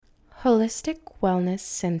Holistic Wellness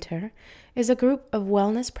Center is a group of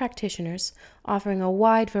wellness practitioners offering a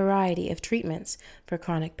wide variety of treatments for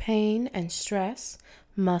chronic pain and stress,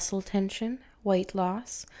 muscle tension, weight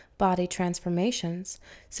loss, body transformations,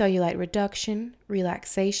 cellulite reduction,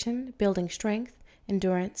 relaxation, building strength,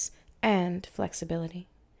 endurance, and flexibility.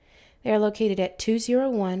 They are located at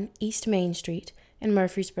 201 East Main Street in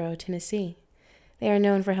Murfreesboro, Tennessee. They are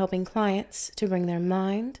known for helping clients to bring their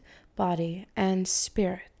mind, body, and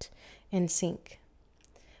spirit in sync.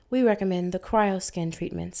 We recommend the CryoSkin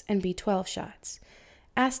treatments and B12 shots.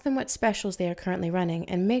 Ask them what specials they are currently running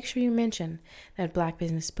and make sure you mention that Black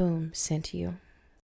Business Boom sent you.